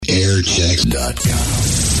ShaferCheck.com.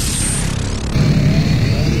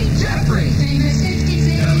 Jeffrey. Famous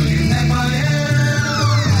 56. WFIL.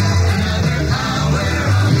 Another hour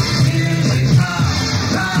of music power.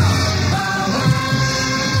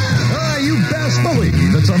 You best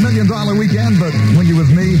believe it's $1 million weekend, but when you're with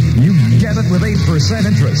me, you get it with 8%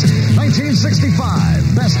 interest.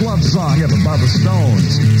 1965, best love song ever by the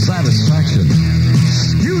Stones, Satisfaction.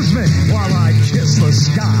 Excuse me while I kiss the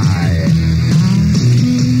sky.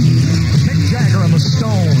 Mick Jagger and the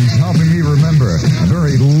Stones helping me remember a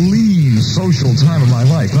very lean social time of my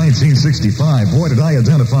life, 1965. Boy, did I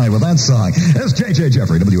identify with that song. It's J.J.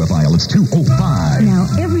 Jeffrey, WFIL. It's 2:05. Now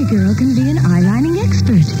every girl can be an eyelining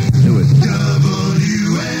expert. Do it.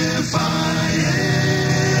 WFIL.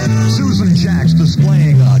 Susan Jack's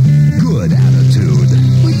displaying a good attitude.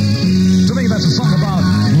 To me, that's a song about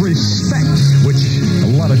respect, which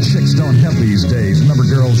a lot of chicks don't have these days. Remember,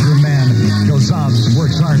 girls, your man goes out,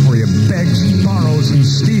 works hard for you, begs, borrows, and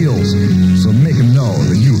steals. So make him know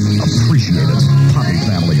that you appreciate it. Poppy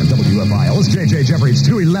Family and WFIL. It's J.J. Jeffrey. It's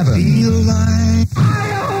 2:11. Feel like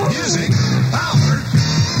music power.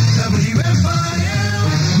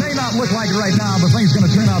 WFIL. May not look like it right now, but things going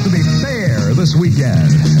to turn out to be fair this weekend.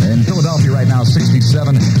 In Philadelphia right now,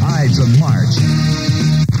 67. Ides of March.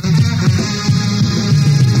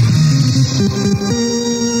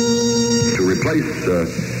 To replace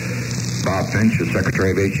Bob Finch as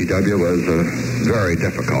Secretary of HEW was a very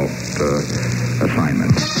difficult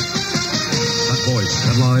assignment. That voice,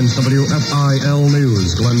 headlines, WFIL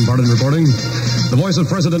News. Glenn Barton reporting. The voice of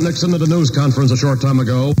President Nixon at a news conference a short time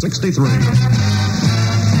ago, 63.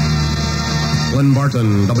 Glenn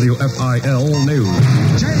Barton, WFIL News.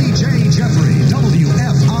 J.J. Jeffrey,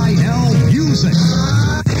 WFIL Music.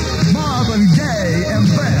 Marvin Gaye and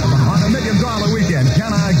them on $1 million weekend.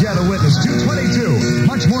 Can I get a witness? 2:22.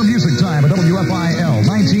 Much more music time at WFIL.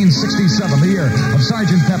 1967, the year of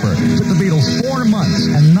Sgt. Pepper. Took the Beatles 4 months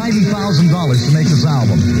and $90,000 to make this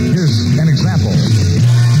album. Here's an example.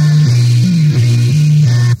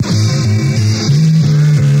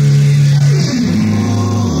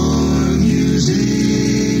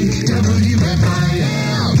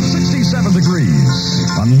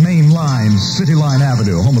 On Main Line, City Line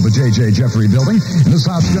Avenue, home of the J.J. Jeffrey building. And this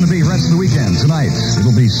house is going to be rest of the weekend. Tonight,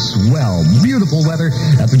 it'll be swell. Beautiful weather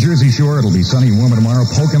at the Jersey Shore. It'll be sunny and warmer tomorrow.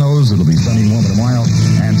 Poconos, it'll be sunny and warmer tomorrow.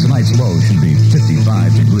 And tonight's low should be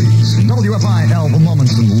 55 degrees. WFIL, the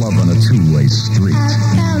moments in love on a two-way street. I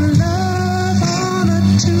found love on a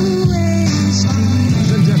two-way street.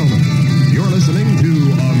 Ladies and gentlemen, you're listening to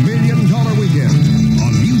 $1 Million Weekend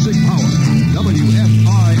on Music Power,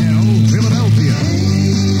 WFIL Philadelphia.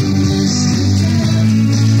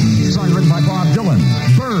 Song written by Bob Dylan.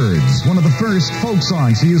 Birds, one of the first folk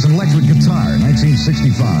songs to use an electric guitar.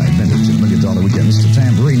 1965. Vintage $1 Million Weekend. This is the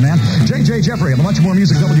Tambourine Man. J.J. Jeffrey and much more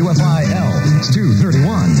music. WFIL. It's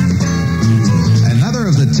 2:31. Another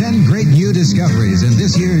of the 10 great new discoveries in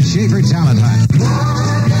this year's Schaefer Talent Hunt.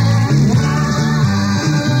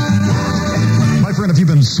 My friend, if you've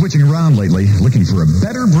been switching around lately, looking for a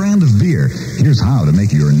better brand of beer, here's how to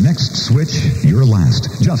make your next switch your last.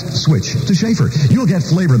 Just switch to Schaefer. You'll get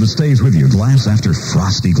flavor that stays with you, glass after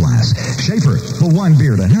frosty glass. Schaefer, the one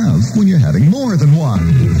beer to have when you're having more than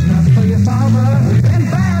one. It's not for your father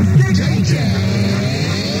and bad J.J.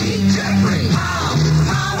 Jeffrey.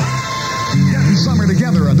 Getting summer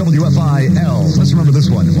together on WFIL. Let's remember this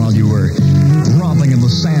one while you were romping in the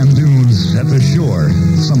sand dunes at the shore.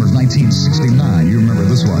 Summer of 1969. You remember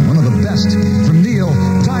this one. One of the best from Neil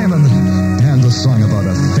Diamond. And the song about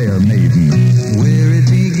a fair maiden. Where it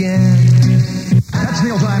began. That's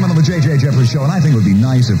Neil Diamond on the J.J. Jeffrey Show, and I think it would be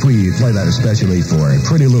nice if we play that especially for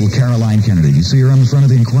pretty little Caroline Kennedy. You see her on the front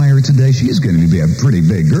of the Inquirer today? She's going to be a pretty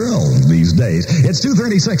big girl these days. It's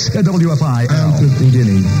 2:36 at WFIL. I'm Clifton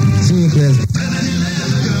Denny. Senior class.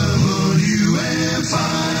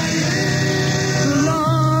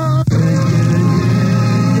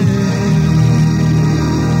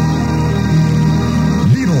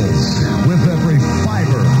 Beatles, with every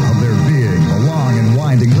fiber of their being, a long and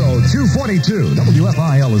winding road. 2:42.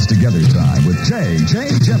 WFIL is Together Time with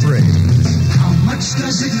J.J. Jeffrey. How much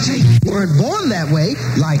does it take? Weren't born that way,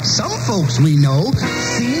 like some folks we know.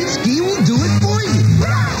 C&Ski will do it for you.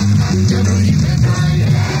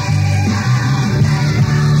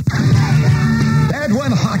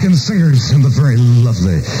 Edwin Hawkins singers and the very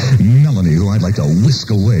lovely Melanie, who I'd like to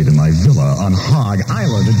whisk away to my villa on Hog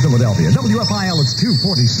Island in Philadelphia. WFIL, it's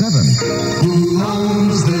 2:47. Who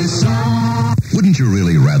owns this song? Wouldn't you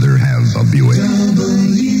really rather have a Buick?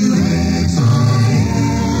 WFIL.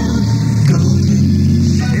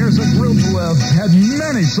 Here's a thrilled to have had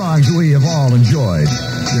many songs we have all enjoyed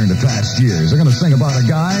during the past years. They're going to sing about a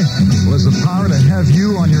guy who has the power to have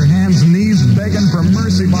you on your hands and knees begging for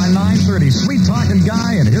mercy by 9:30. Sweet talking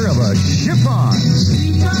guy, and here are the Chiffons.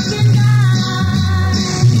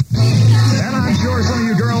 And I'm sure some of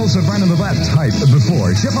you girls have run into that type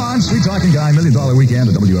before. Chiffon, Sweet Talking Guy, $1 Million Weekend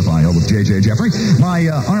at WFIL with J.J. Jeffrey. My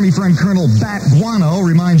Army friend Colonel Bat Guano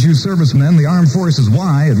reminds you servicemen the Armed Forces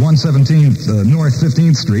Y at 117th North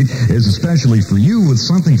 15th Street is especially for you with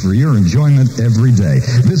something for your enjoyment every day.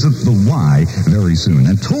 Visit the Y very soon.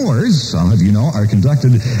 And tours, I'll have you know, are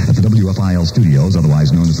conducted at the WFIL studios,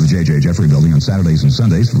 otherwise known as the J.J. Jeffrey Building, on Saturdays and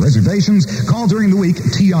Sundays. For reservations, call during the week,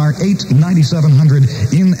 TR 89700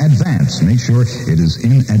 in advance. Make sure it is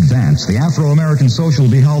in advance. The Afro-American Social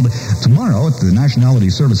will be held tomorrow at the Nationality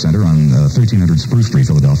Service Center on 1300 Spruce Street,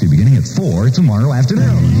 Philadelphia, beginning at 4 tomorrow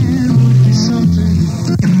afternoon.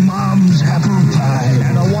 Mom's apple pie.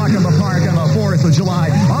 And a walk in the park on the 4th of July.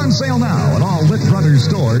 On sale now at all Lit Brothers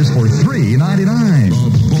stores for $3.99.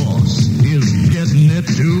 The boss is getting it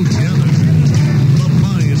together. The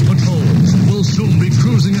Pies Patrol will soon be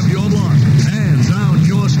cruising up your block and down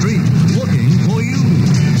your street looking for you.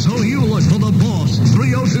 So you look for the boss,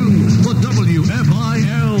 302, the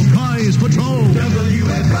WFIL Pies Patrol.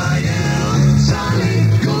 WFIL, solid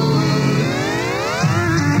gold.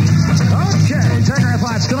 Okay, taking our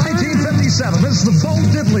thoughts to 1957. This is the Bo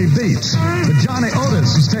Diddley beat. But Johnny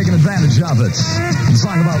Otis is taking advantage of it. The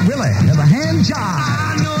song about Willie and the hand job.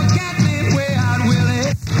 I know Captain Way Out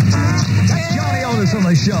Willie. That's Johnny Otis on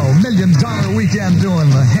the show. $1 Million Weekend doing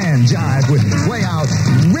the hand jive with Way Out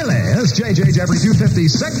Willie. That's J.J. Jeffrey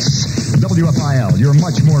 256. WFIL, your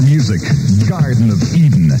much more music. Garden of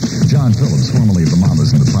Eden. John Phillips, formerly of the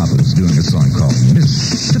Mamas and the Papas, doing a song called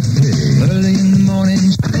Mississippi. Early in the morning.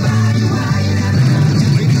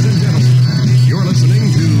 Ladies and gentlemen, you're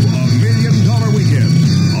listening to $1 Million Weekend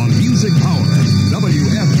on Music Power,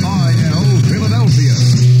 WFIL Philadelphia.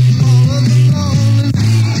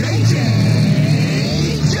 JJ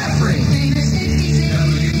Jeffrey.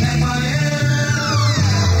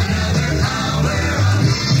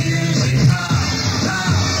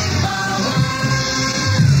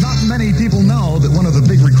 Not many people know that one of the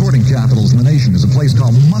big recording capitals in the nation is a place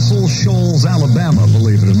called Muscle Shoals, Alabama,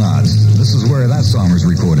 believe it or not. This is where that song was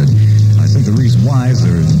recorded. I think the reason why is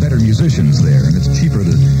there are better musicians there, and it's cheaper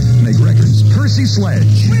to make records. Percy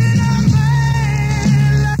Sledge.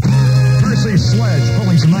 Percy Sledge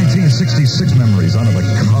pulling some 1966 memories out of the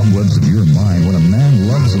cobwebs of your mind. When a man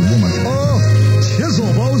loves a woman, oh, chisel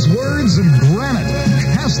those words in granite.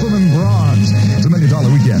 Cast them in bronze. It's $1 Million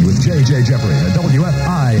Weekend with J.J. Jeffrey at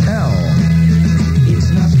WFIL.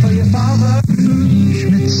 It's not for your father.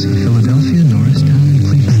 Schmitz, Philadelphia, Norristown, and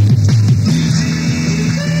Cleveland.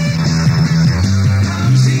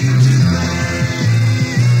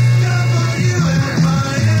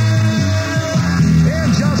 In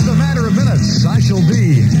just a matter of minutes, I shall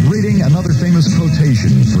be reading another famous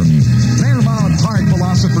quotation from Fairmount Park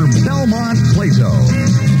philosopher Belmont Plato.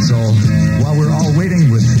 So while we're all waiting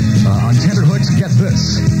with on tenterhooks, get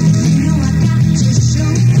this.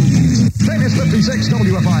 Famous 56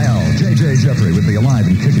 WFIL, J.J. Jeffrey with the Alive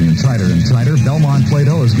and Kicking and Tighter. Belmont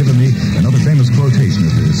Plato has given me another famous quotation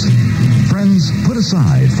of his. Friends, put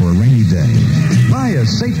aside for a rainy day. Buy a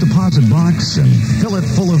safe deposit box and fill it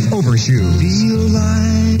full of overshoes.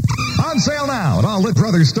 On sale now at all Lit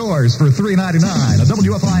Brothers stores for $3.99. A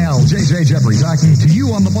WFIL, J.J. Jeffrey talking to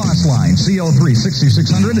you on the boss line, CO3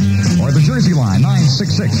 6600, or the Jersey line,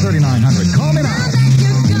 966 3900. Call me now.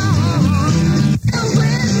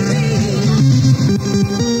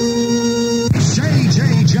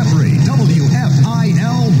 J.J. Jeffrey,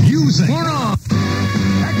 WFIL Music.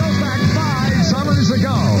 That goes back 5 summers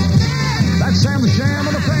ago. That's Sam the Sham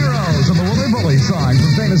and the Pharaohs and the Wooly Bully song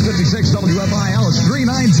from famous 56 WFIL. It's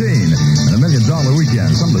 $3.19 and $1 Million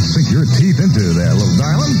Weekend. Something to sink your teeth into there, little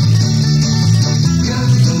darling.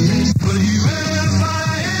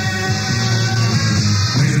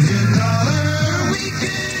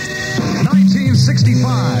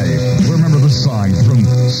 1965. Remember the song from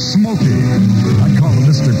Smokey. I call him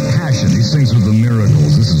Mr. Passion. He sings with the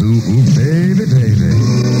Miracles. This is Ooh, Ooh, Baby, Baby.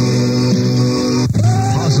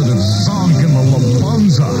 Positive song in the La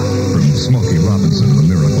Bonza from Smokey Robinson and the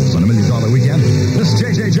Miracles on $1 Million Weekend. This is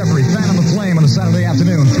J.J. Jeffrey, Fan on the Flame on a Saturday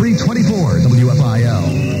afternoon, 324 WFIL.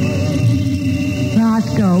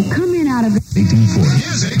 Roscoe, come in out of the 1840.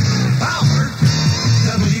 Music, power,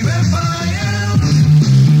 WFIL.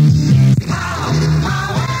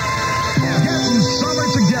 Getting summer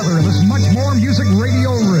together in this much more music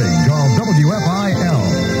radio ring called WFIL.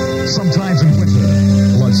 Sometimes in winter,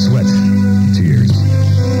 blood, sweat, tears.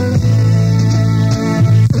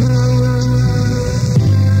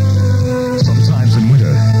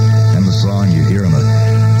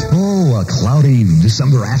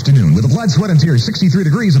 December afternoon with a blood, sweat, and tears. 63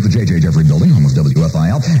 degrees at the J.J. Jeffrey Building, home of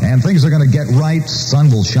WFIL. And things are going to get right. Sun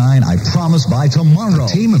will shine, I promise, by tomorrow. A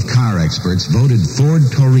team of car experts voted Ford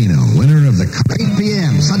Torino winner of the 8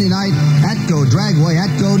 p.m. Sunday night, Atco Dragway,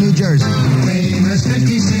 Atco, New Jersey. Famous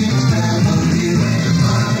 56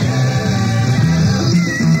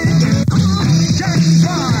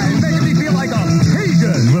 Making me feel like a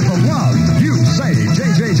pagan with the love you say.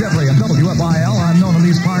 J.J. Jeffrey and WFIL. I'm known in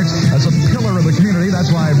these parts as a pillar of the community.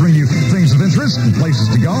 That's why I bring you things of interest and places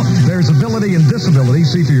to go. There's ability and disability.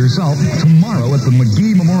 See for yourself tomorrow at the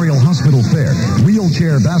McGee Memorial Hospital Fair.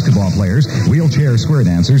 Wheelchair basketball players, wheelchair square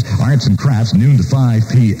dancers, arts and crafts, noon to 5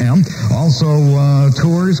 p.m. Also,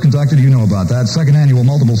 tours conducted. You know about that. Second annual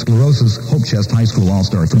Multiple Sclerosis Hope Chest High School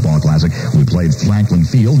All-Star Football Classic. We played Franklin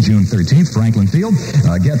Field, June 13th, Franklin Field.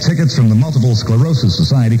 Get tickets from the Multiple Sclerosis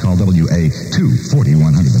Society, called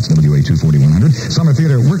WA24100. That's WA24100. Summer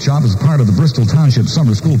Theater Workshop is part of the Bristol Township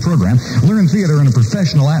Summer School Program. Learn theater in a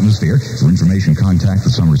professional atmosphere. For information, contact the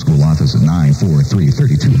Summer School office at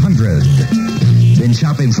 943-3200. Been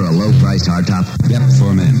shopping for a low-priced hardtop? Yep,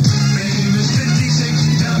 for men.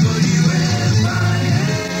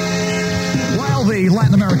 While the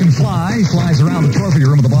Latin American fly flies around the trophy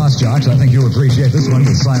room of the Boss Jocks, I think you'll appreciate this one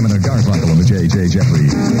with Simon and Garfunkel on the J.J. Jeffrey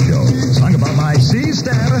Show. Sung about my sea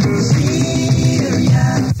stab.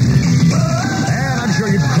 And I'm sure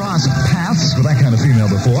you've crossed paths with that kind of female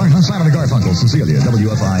before. Simon and Garfunkel, Cecilia,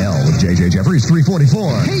 WFIL with J.J. Jeffries,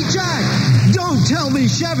 344. Hey, Jack, don't tell me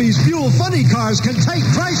Chevy's fuel funny cars can take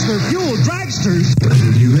Chrysler fuel dragsters.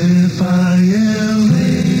 WFIL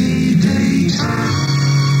date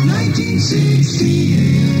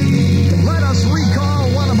 1968. Let us recall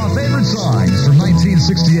one of my favorite songs from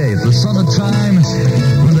 1968, the summertime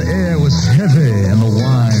when the air was heavy and the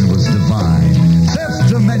wine was divine. Fifth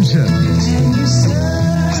Dimension.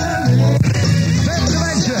 Fifth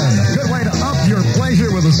Dimension. Good way to up your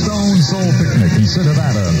pleasure with a Stone Soul Picnic. Consider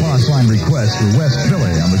that a boss line request for West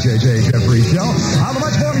Philly on the J.J. Jeffrey Show. How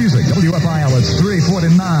much more music? WFIL, it's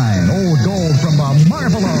 349. Old Gold from the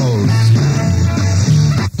Marvelos.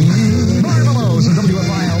 Marvelos and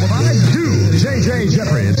WFIL with I Do. J.J.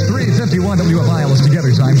 Jeffrey, it's 3:51. WFIL is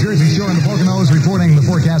Together Time. Jersey Shore and the Poconos reporting the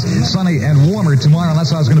forecast. Sunny and warmer tomorrow. That's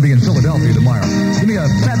how it's going to be in Philadelphia tomorrow. Give me a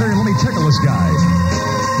feather and let me tickle this guy.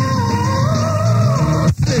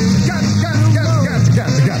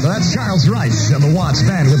 That's Charles Wright and the Watts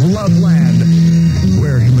Band with Loveland,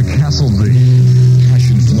 where in the castle the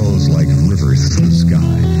passion flows like rivers through the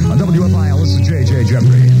sky. On WFIL, this is J.J.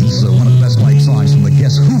 Jeffrey. This is one of the best liked songs from the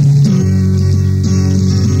Guess Who.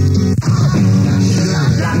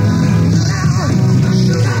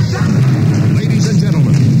 Ladies and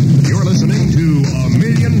gentlemen, you're listening to $1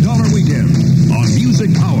 Million Weekend on Music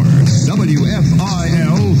Power,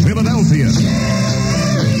 WFIL Philadelphia.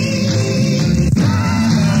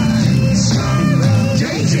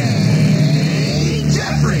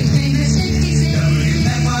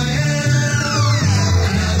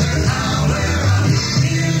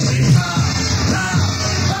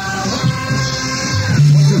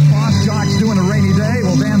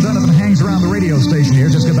 Station here,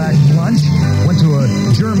 just got back from lunch, went to a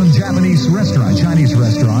German Japanese restaurant, Chinese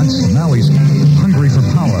restaurant, and now he's hungry for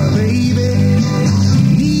power. Baby,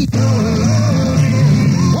 need your love.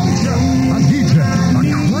 Won't ya? I need ya. I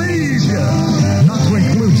crave ya. Not to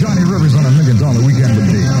include Johnny Rivers on $1 Million Weekend would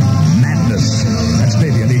be madness. That's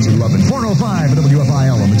Baby, I Need Your Lovin'. 405 at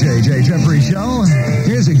WFIL on the J.J. Jeffrey Show.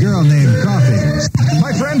 Here's a girl named Coffee.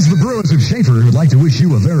 My friends, the Brewers of Schaefer would like to wish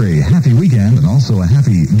you a very happy weekend and also a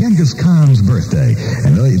happy Genghis Khan's birthday.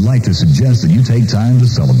 And they'd like to suggest that you take time to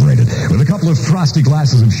celebrate it. With a couple of frosty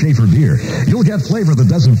glasses of Schaefer beer, you'll get flavor that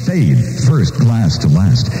doesn't fade, first glass to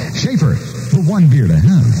last. Schaefer, the one beer to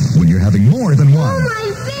have when you're having more than one. Oh,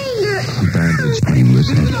 my finger! Bandage painless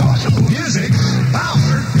as possible. Music,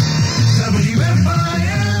 power, WFIL.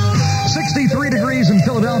 63 degrees in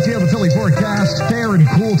Philadelphia, the Philly forecast. Fair and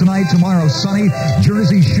cool tonight, tomorrow sunny.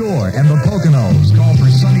 Jersey Shore and the Poconos call for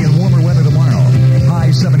sunny and warmer weather tomorrow.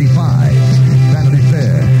 High 75. Vanity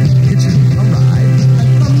Fair. Hitching a ride.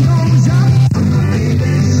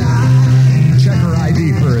 Check her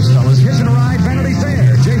ID first, fellas. Hitching a ride, Vanity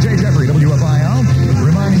Fair. J.J. Jeffrey, WFIL.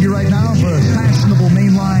 Reminding you right now, the fashionable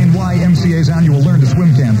mainline YMCA's annual Learn to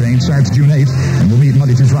Swim campaign starts June 8th and will meet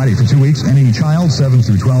Monday through Friday for 2 weeks. Any child 7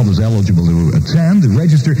 through 12 is eligible to attend. To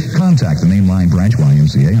register, contact the Mainline Branch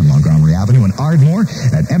YMCA on Montgomery Avenue in Ardmore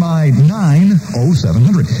at MI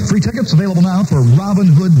 90700. Free tickets available now for Robin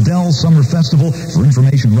Hood Dell Summer Festival. For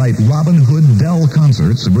information, write Robin Hood Dell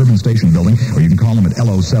Concert, Suburban Station Building, or you can call them at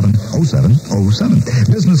L070707.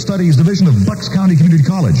 Business Studies Division of Bucks County Community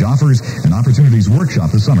College offers an opportunities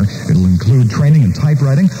workshop this summer. It'll include training in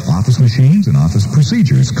typewriting, office machines, and office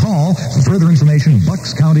procedures. Call for further information,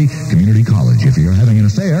 Bucks County Community College. If you're having an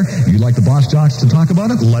affair and you'd like the boss jocks to talk about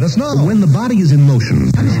it, let us know. When the body is in motion.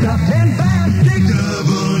 Stop 10 fast, dig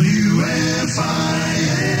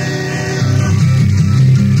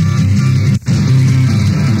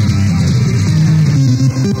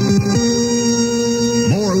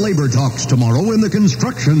More labor talks tomorrow in the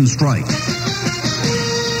construction strike.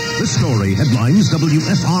 This story headlines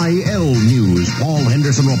WFIL News. Paul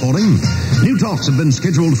Henderson reporting. New talks have been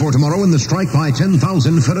scheduled for tomorrow in the strike by 10,000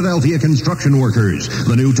 Philadelphia construction workers.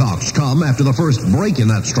 The new talks come after the first break in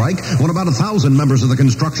that strike when about 1,000 members of the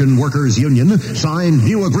Construction Workers Union signed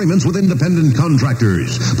new agreements with independent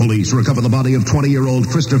contractors. Police recovered the body of 20-year-old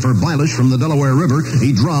Christopher Bilish from the Delaware River.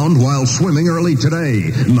 He drowned while swimming early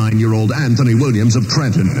today. 9-year-old Anthony Williams of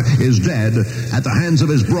Trenton is dead at the hands of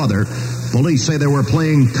his brother. Police say they were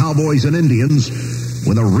playing cowboys and Indians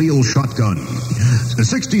with a real shotgun. The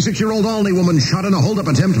 66-year-old Alney woman shot in a hold-up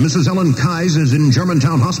attempt. Mrs. Ellen Kais is in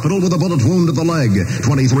Germantown Hospital with a bullet wound to the leg.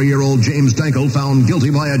 23-year-old James Dankel found guilty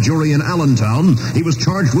by a jury in Allentown. He was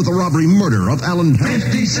charged with the robbery murder of Allentown.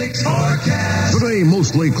 56 forecast. Today,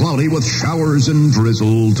 mostly cloudy with showers and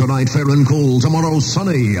drizzle. Tonight, fair and cool. Tomorrow,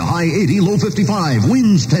 sunny. High 80, low 55.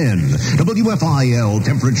 Winds 10. WFIL,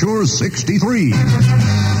 temperature 63.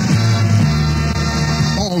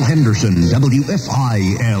 Paul Henderson,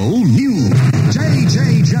 WFIL News.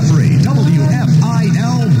 J.J. Jeffrey,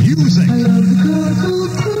 WFIL Music.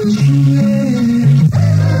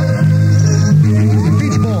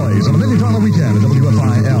 Beach Boys on a $1 million weekend at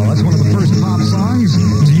WFIL. That's one of the first pop songs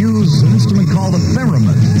to use an instrument called a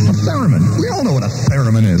theremin. A theremin. We all know what a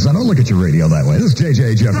theremin is. I don't look at your radio that way. This is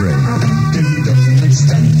J.J. Jeffrey.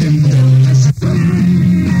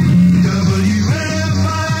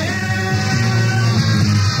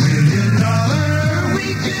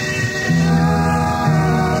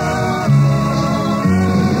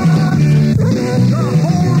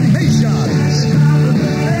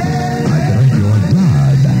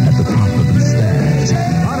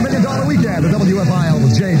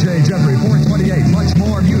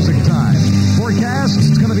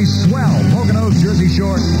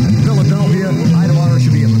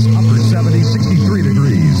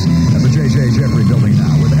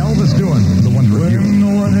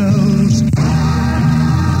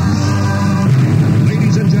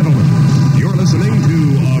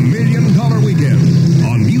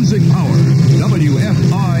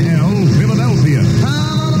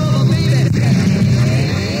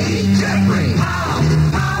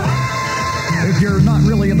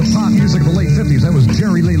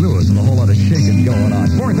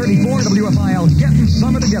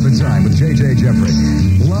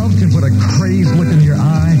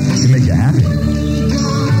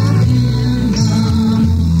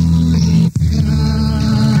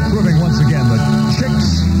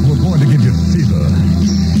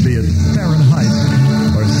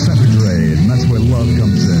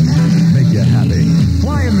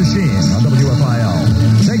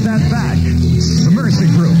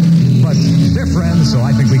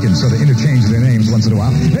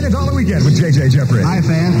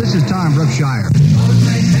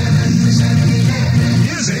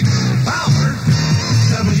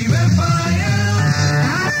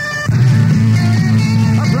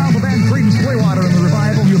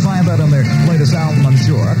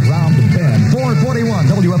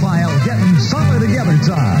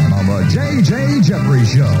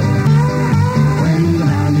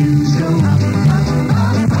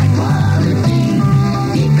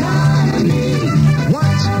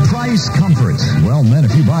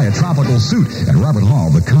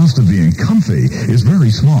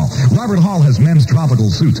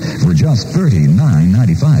 Suits for just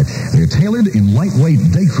 $39.95. They're tailored in lightweight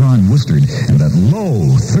Dacron worsted, and that low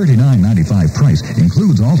 $39.95 price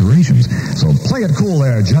includes alterations. So play it cool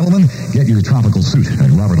there, gentlemen. Get your tropical suit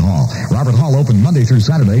at Robert Hall. Robert Hall open Monday through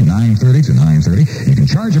Saturday, 9:30 to 9:30. You can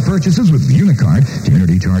charge your purchases with Unicard,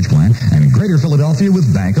 Community Charge Plan, and in Greater Philadelphia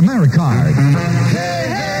with Bank Americard. Hey,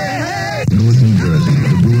 hey, hey! Newark, New Jersey.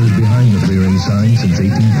 The brewers behind the clearing sign since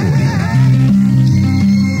 1840.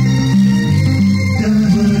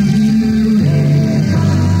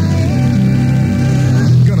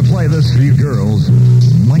 For you girls,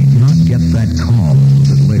 might not get that call a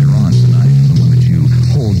little bit later on tonight. The one that you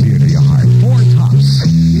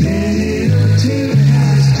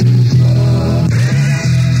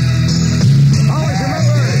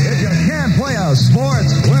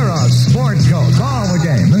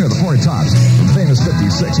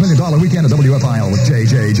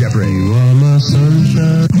JJ Jeffrey. You are my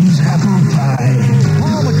sunshine. Apple pie.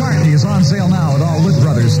 Paul McCartney is on sale now at all Wood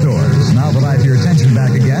Brothers stores. Now that I have your attention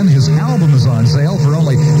back again, his album is on sale for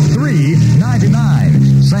only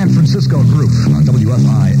 $3.99. San Francisco Group on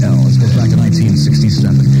WFIL. This goes back to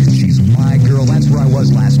 1967. She's my girl. That's where I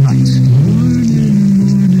was last night.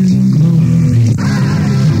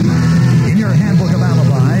 In your handbook of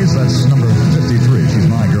alibis, that's number 53. She's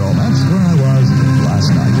my girl. That's where I was last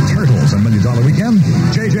night. The Turtles and $1 Million Weekend.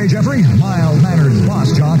 JJ Jeffrey, mild-mannered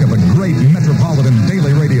boss jock of a great metropolitan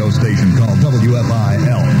daily radio station called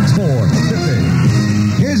WFIL. It's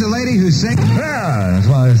 450. Here's a lady who's singing. Yeah, that's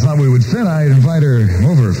why I thought we would fit. I'd invite her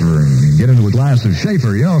over for get into a glass of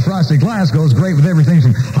Schaefer. You know, a frosty glass goes great with everything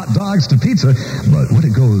from hot dogs to pizza, but what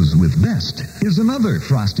it goes with best is another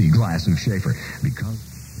frosty glass of Schaefer because